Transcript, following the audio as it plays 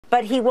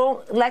but he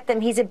won't let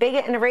them. He's a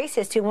bigot and a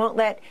racist who won't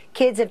let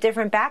kids of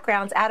different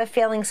backgrounds out of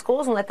failing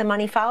schools and let the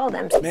money follow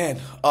them. Man,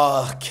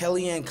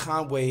 Kellyanne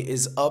Conway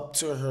is up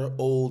to her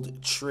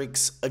old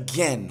tricks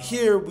again.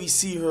 Here we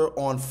see her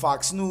on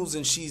Fox News,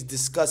 and she's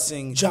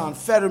discussing John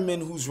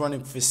Fetterman, who's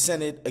running for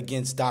Senate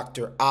against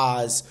Dr.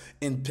 Oz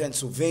in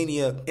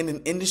Pennsylvania. In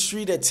an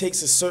industry that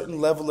takes a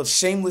certain level of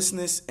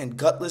shamelessness and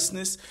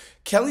gutlessness,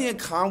 Kellyanne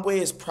Conway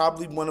is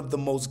probably one of the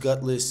most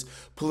gutless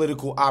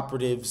political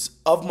operatives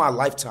of my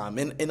lifetime.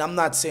 And I'm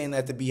not saying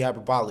that to be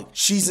hyperbolic.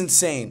 She's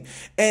insane.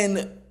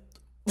 And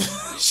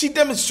she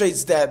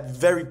demonstrates that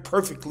very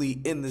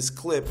perfectly in this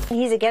clip.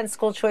 He's against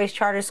school choice,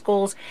 charter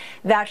schools,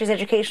 vouchers,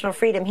 educational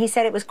freedom. He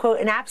said it was, quote,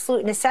 an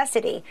absolute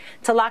necessity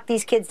to lock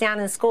these kids down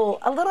in school.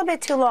 A little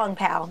bit too long,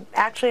 pal.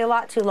 Actually, a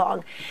lot too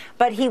long.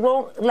 But he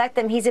won't let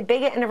them. He's a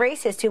bigot and a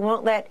racist who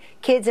won't let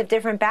kids of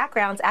different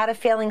backgrounds out of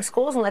failing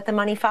schools and let the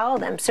money follow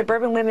them.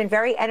 Suburban women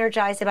very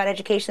energized about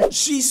education.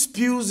 She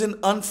spews an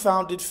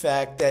unfounded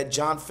fact that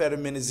John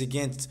Fetterman is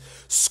against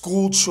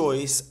school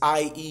choice,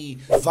 i.e.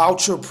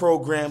 voucher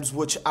programs,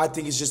 which I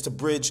think is just a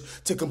bridge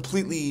to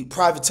completely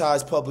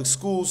privatize public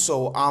schools.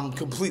 So I'm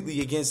completely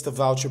against the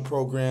voucher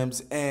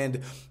programs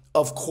and,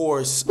 of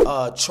course,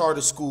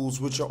 charter schools,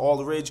 which are all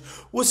the rage,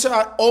 which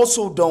I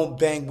also don't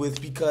bang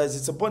with because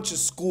it's a bunch of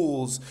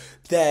schools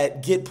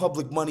that get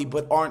public money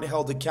but aren't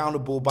held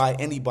accountable by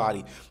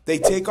anybody. They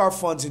take our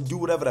funds and do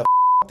whatever the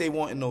they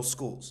want in those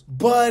schools.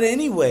 But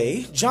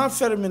anyway, John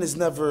Fetterman has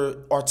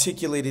never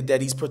articulated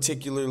that he's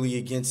particularly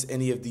against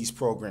any of these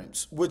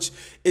programs, which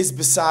is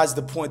besides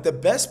the point. The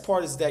best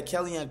part is that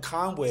Kellyanne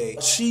Conway,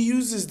 she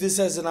uses this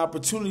as an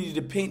opportunity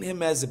to paint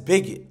him as a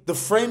bigot. The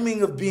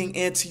framing of being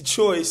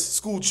anti-choice,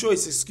 school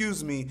choice,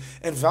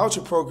 and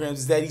voucher programs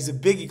is that he's a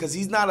bigot because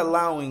he's not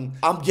allowing,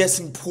 I'm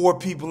guessing, poor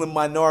people and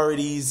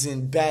minorities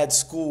in bad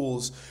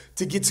schools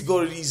to get to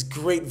go to these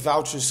great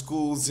voucher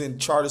schools and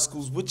charter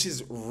schools, which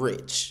is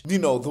rich. You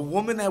know, the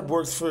woman that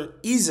works for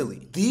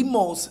easily the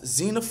most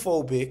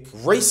xenophobic,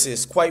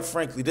 racist, quite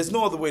frankly, there's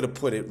no other way to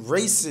put it,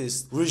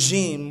 racist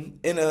regime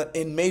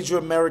in major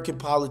American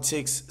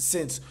politics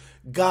since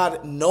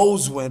God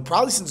knows when,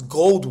 probably since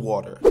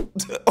Goldwater.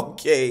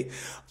 Okay,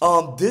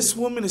 this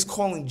woman is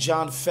calling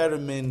John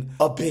Fetterman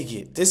a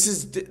bigot. This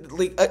is,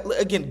 like,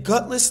 again,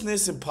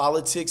 gutlessness in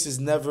politics is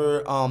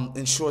never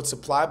in short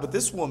supply, but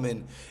this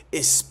woman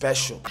is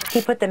special.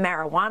 He put the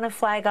marijuana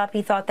flag up.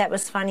 He thought that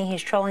was funny.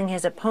 He's trolling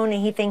his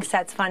opponent. He thinks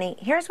that's funny.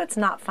 Here's what's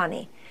not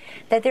funny,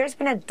 that there's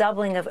been a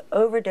doubling of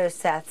overdose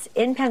deaths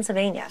in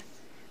Pennsylvania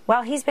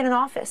while he's been in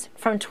office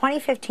from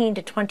 2015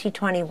 to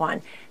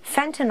 2021.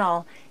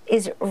 Fentanyl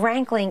is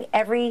rankling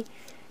every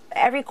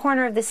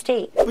corner of the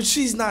state. But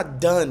she's not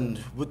done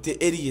with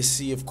the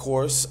idiocy, of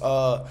course.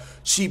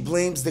 She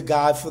blames the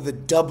guy for the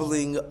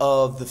doubling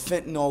of the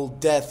fentanyl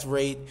death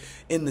rate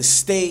in the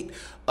state.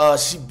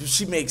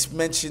 She makes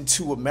mention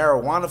to a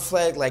marijuana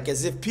flag, like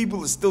as if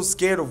people are still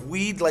scared of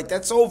weed. Like,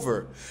 that's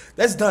over.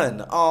 That's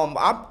done.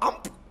 I'm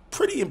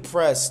pretty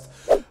impressed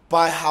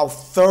by how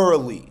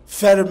thoroughly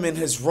Fetterman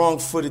has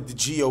wrong-footed the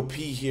GOP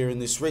here in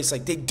this race.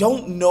 Like, they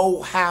don't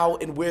know how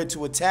and where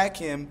to attack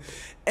him.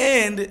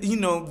 And, you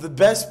know, the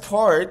best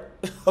part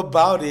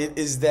about it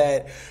is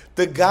that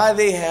the guy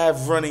they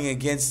have running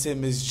against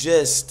him is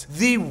just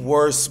the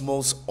worst,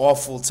 most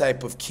awful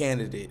type of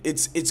candidate.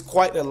 It's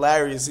quite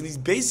hilarious, and he's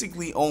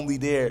basically only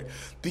there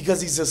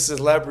because he's a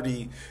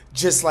celebrity,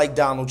 just like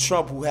Donald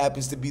Trump, who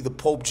happens to be the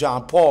Pope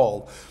John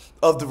Paul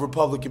of the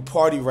Republican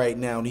Party right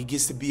now, and he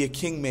gets to be a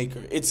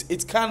kingmaker.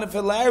 It's kind of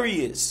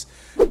hilarious.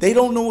 They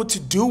don't know what to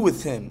do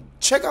with him.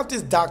 Check out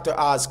this Dr.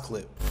 Oz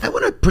clip. I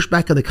want to push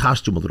back on the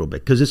costume a little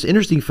bit because it's an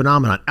interesting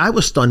phenomenon. I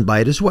was stunned by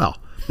it as well.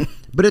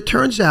 But it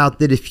turns out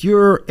that if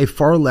you're a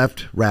far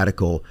left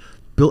radical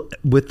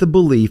with the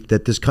belief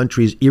that this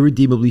country is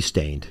irredeemably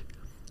stained,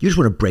 you just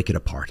want to break it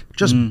apart.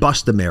 Just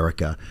bust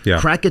America,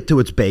 crack it to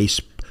its base,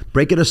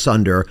 break it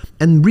asunder,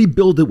 and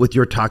rebuild it with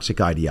your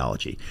toxic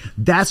ideology.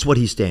 That's what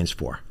he stands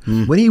for.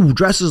 When he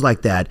dresses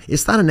like that,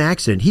 it's not an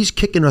accident. He's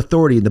kicking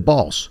authority in the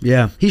balls.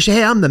 Yeah. He said,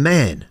 hey, I'm the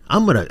man.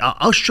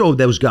 I'll show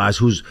those guys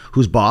who's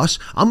boss.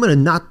 I'm going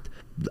to not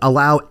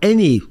allow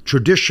any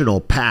traditional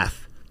path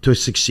to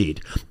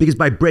succeed, because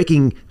by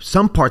breaking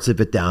some parts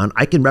of it down,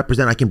 I can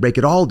break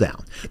it all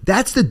down.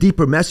 That's the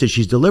deeper message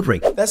he's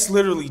delivering. That's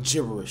literally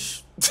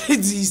gibberish.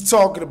 He's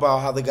talking about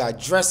how the guy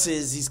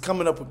dresses. He's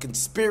coming up with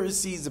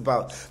conspiracies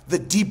about the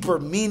deeper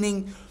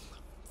meaning.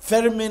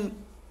 Fetterman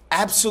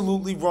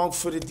absolutely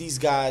wrong-footed these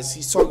guys.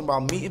 He's talking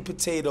about meat and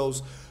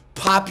potatoes,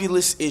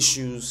 populist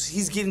issues.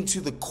 He's getting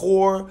to the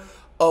core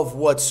of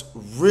what's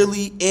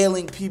really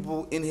ailing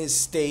people in his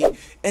state,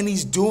 and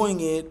he's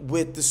doing it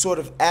with the sort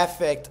of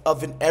affect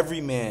of an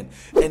everyman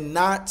and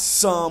not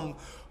some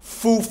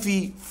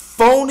foofy,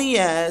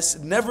 phony-ass,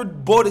 never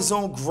bought his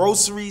own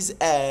groceries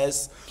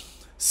ass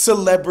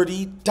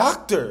celebrity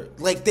doctor.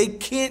 Like, they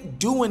can't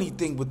do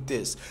anything with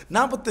this.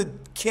 Not with the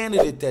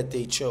candidate that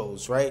they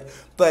chose, right?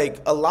 Like,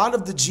 a lot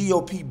of the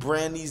GOP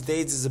brand these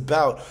days is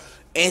about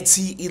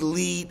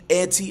anti-elite,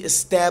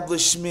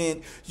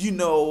 anti-establishment,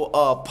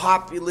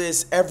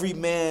 populist,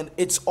 everyman.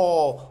 It's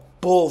all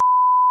bull.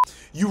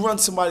 You run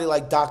somebody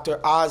like Dr.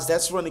 Oz,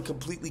 that's running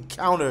completely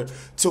counter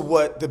to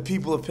what the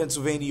people of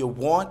Pennsylvania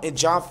want. And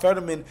John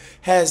Fetterman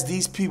has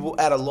these people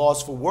at a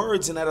loss for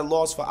words and at a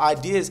loss for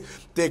ideas.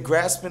 They're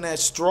grasping at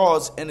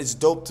straws, and it's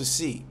dope to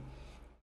see.